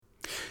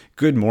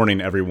Good morning,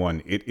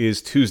 everyone. It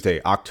is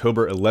Tuesday,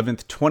 October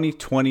 11th,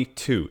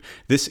 2022.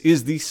 This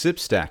is the Sip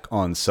Stack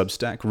on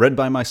Substack, read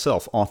by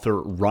myself,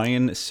 author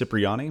Ryan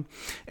Cipriani.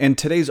 And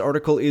today's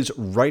article is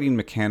Writing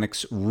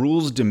Mechanics,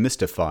 Rules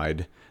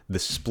Demystified, the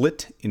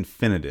Split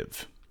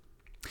Infinitive.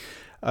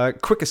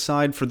 Quick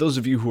aside, for those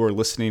of you who are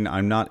listening,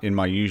 I'm not in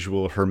my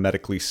usual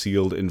hermetically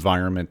sealed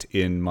environment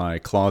in my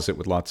closet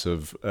with lots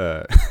of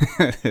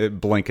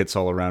blankets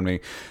all around me.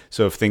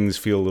 So if things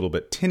feel a little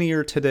bit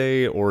tinnier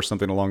today or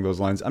something along those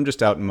lines, I'm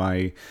just out in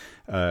my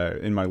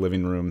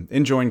living room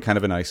enjoying kind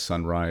of a nice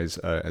sunrise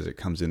as it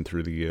comes in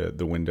through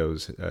the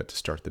windows to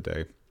start the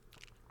day.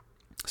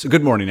 So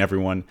good morning,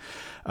 everyone.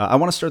 I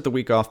want to start the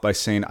week off by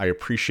saying I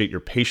appreciate your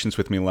patience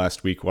with me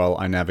last week while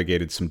I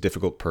navigated some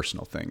difficult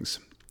personal things.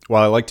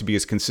 While I like to be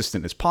as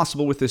consistent as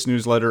possible with this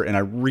newsletter, and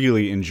I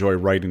really enjoy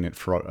writing it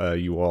for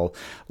you all,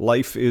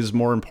 life is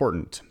more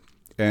important.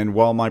 And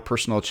while my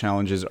personal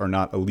challenges are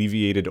not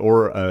alleviated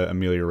or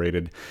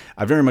ameliorated,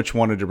 I very much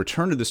wanted to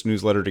return to this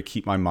newsletter to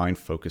keep my mind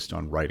focused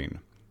on writing.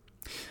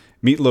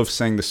 Meatloaf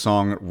sang the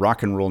song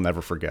Rock and Roll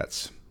Never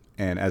Forgets,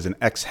 and as an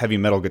ex-heavy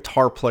metal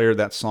guitar player,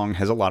 that song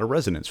has a lot of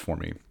resonance for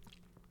me.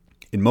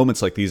 In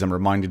moments like these, I'm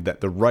reminded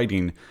that the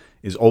writing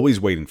is always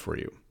waiting for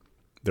you.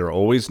 There are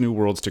always new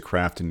worlds to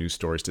craft and new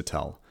stories to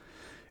tell,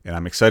 and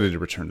I'm excited to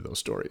return to those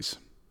stories.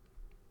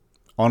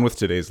 On with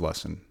today's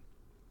lesson.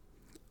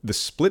 The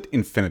split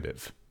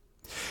infinitive.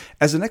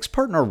 As the next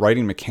part in our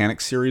Writing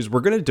Mechanics series,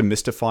 we're going to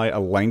demystify a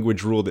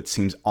language rule that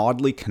seems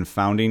oddly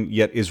confounding,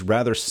 yet is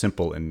rather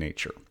simple in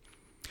nature.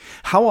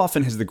 How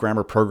often has the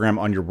grammar program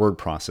on your word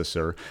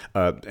processor,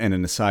 and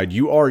an aside,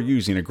 you are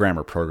using a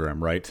grammar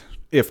program, right?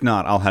 If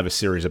not, I'll have a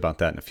series about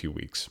that in a few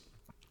weeks.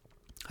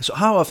 So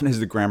how often has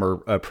the grammar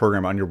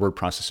program on your word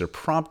processor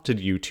prompted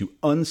you to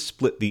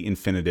unsplit the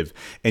infinitive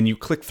and you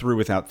click through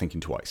without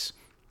thinking twice?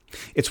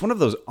 It's one of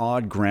those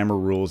odd grammar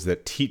rules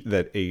that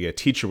a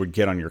teacher would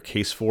get on your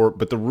case for,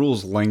 but the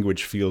rule's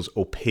language feels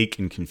opaque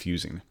and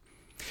confusing.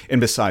 And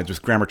besides,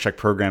 with grammar check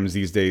programs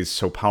these days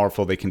so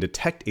powerful they can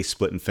detect a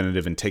split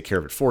infinitive and take care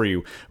of it for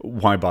you,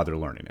 why bother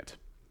learning it?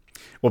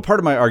 Well, part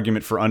of my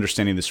argument for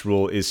understanding this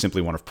rule is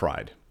simply one of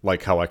pride,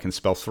 like how I can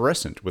spell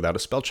fluorescent without a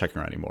spell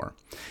checker anymore.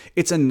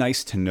 It's a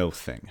nice-to-know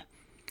thing.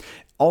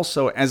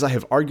 Also, as I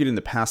have argued in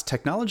the past,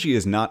 technology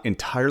is not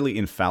entirely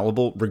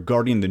infallible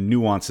regarding the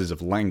nuances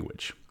of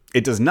language.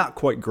 It does not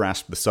quite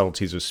grasp the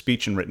subtleties of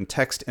speech and written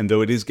text, and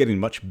though it is getting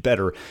much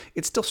better,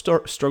 it still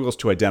struggles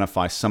to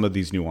identify some of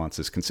these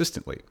nuances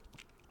consistently.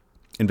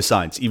 And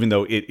besides, even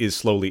though it is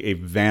slowly a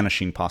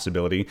vanishing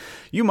possibility,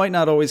 you might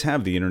not always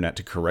have the internet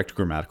to correct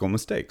grammatical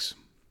mistakes.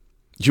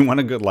 You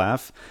want a good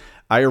laugh?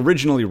 I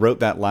originally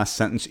wrote that last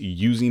sentence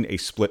using a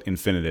split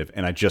infinitive,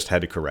 and I just had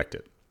to correct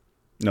it.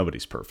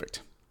 Nobody's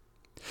perfect.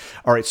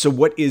 All right, so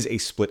what is a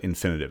split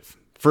infinitive?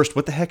 First,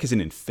 what the heck is an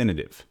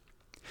infinitive?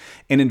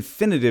 An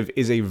infinitive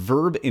is a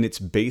verb in its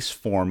base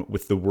form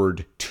with the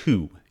word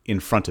to in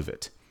front of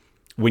it.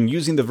 When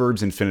using the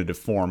verb's infinitive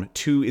form,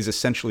 to is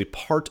essentially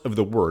part of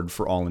the word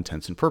for all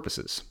intents and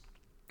purposes.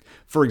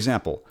 For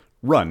example,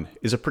 run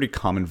is a pretty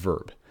common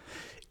verb.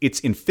 Its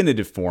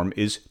infinitive form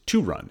is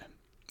to run.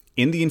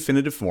 In the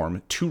infinitive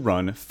form, to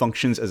run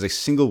functions as a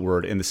single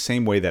word in the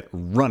same way that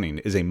running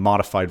is a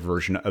modified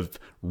version of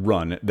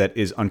run that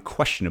is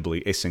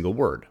unquestionably a single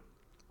word.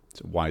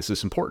 So why is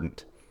this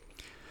important?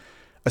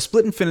 A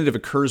split infinitive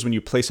occurs when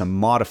you place a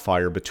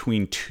modifier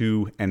between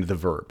to and the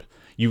verb.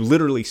 You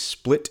literally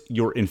split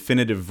your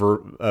infinitive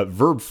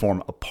verb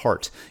form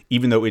apart,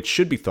 even though it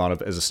should be thought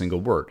of as a single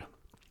word.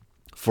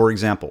 For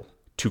example,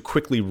 to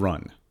quickly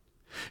run.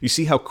 You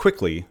see how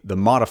quickly the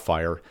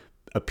modifier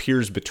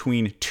appears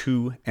between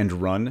to and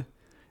run?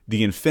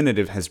 The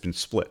infinitive has been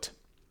split.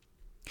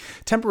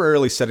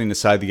 Temporarily setting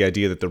aside the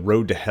idea that the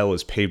road to hell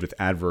is paved with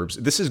adverbs,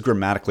 this is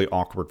grammatically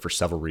awkward for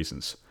several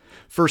reasons.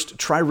 First,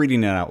 try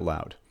reading it out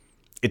loud.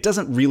 It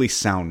doesn't really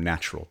sound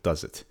natural,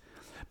 does it?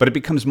 But it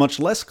becomes much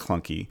less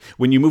clunky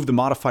when you move the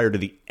modifier to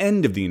the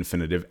end of the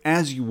infinitive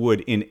as you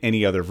would in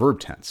any other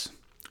verb tense.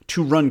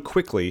 To run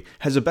quickly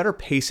has a better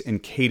pace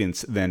and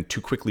cadence than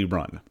to quickly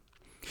run.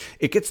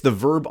 It gets the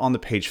verb on the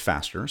page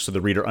faster, so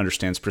the reader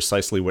understands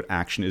precisely what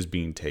action is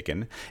being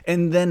taken,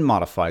 and then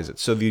modifies it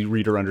so the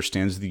reader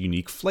understands the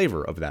unique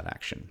flavor of that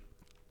action.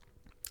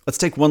 Let's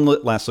take one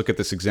last look at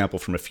this example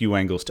from a few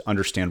angles to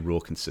understand rule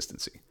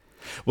consistency.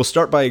 We'll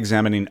start by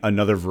examining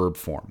another verb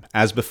form.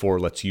 As before,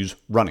 let's use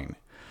running.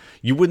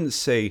 You wouldn't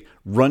say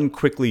run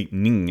quickly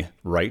ning,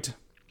 right?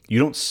 You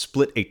don't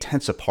split a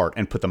tense apart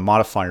and put the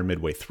modifier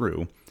midway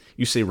through.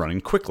 You say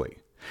running quickly.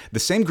 The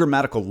same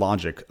grammatical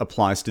logic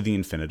applies to the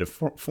infinitive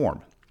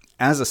form.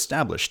 As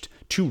established,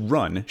 to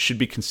run should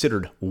be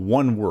considered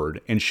one word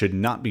and should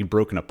not be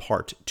broken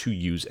apart to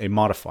use a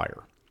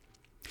modifier.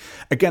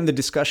 Again, the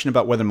discussion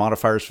about whether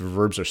modifiers for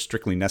verbs are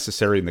strictly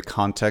necessary in the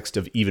context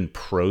of even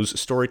prose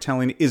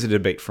storytelling is a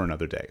debate for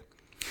another day.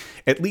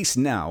 At least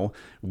now,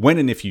 when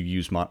and if you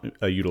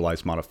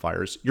utilize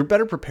modifiers, you're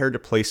better prepared to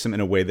place them in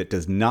a way that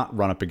does not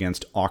run up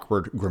against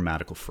awkward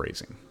grammatical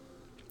phrasing.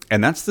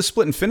 And that's the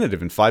split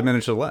infinitive in 5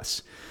 minutes or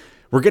less.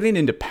 We're getting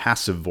into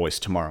passive voice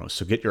tomorrow,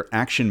 so get your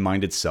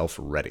action-minded self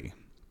ready.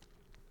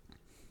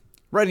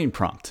 Writing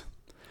prompt.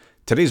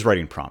 Today's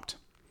writing prompt.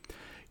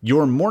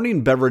 Your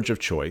morning beverage of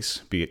choice,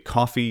 be it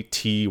coffee,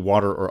 tea,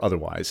 water, or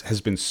otherwise, has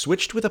been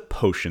switched with a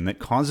potion that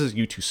causes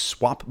you to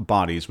swap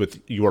bodies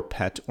with your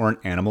pet or an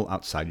animal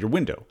outside your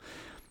window.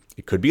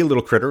 It could be a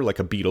little critter like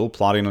a beetle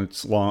plodding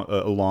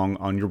along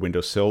on your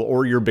windowsill,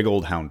 or your big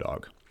old hound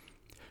dog.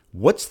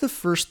 What's the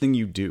first thing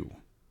you do?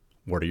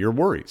 What are your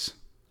worries?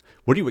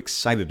 What are you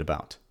excited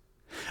about?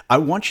 I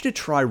want you to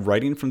try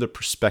writing from the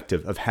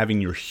perspective of having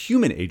your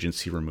human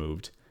agency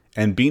removed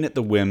and being at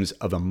the whims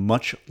of a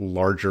much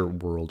larger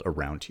world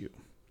around you.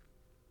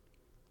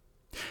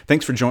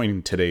 Thanks for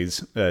joining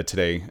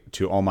today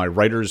to all my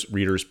writers,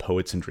 readers,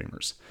 poets, and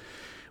dreamers.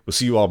 We'll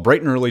see you all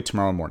bright and early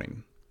tomorrow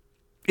morning.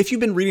 If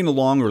you've been reading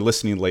along or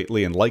listening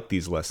lately and like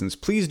these lessons,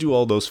 please do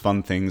all those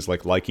fun things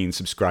like liking,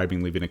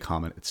 subscribing, leaving a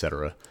comment,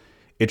 etc.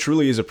 It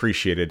truly is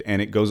appreciated,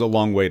 and it goes a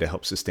long way to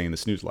help sustain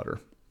this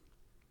newsletter.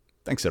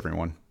 Thanks,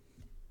 everyone.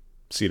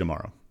 See you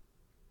tomorrow.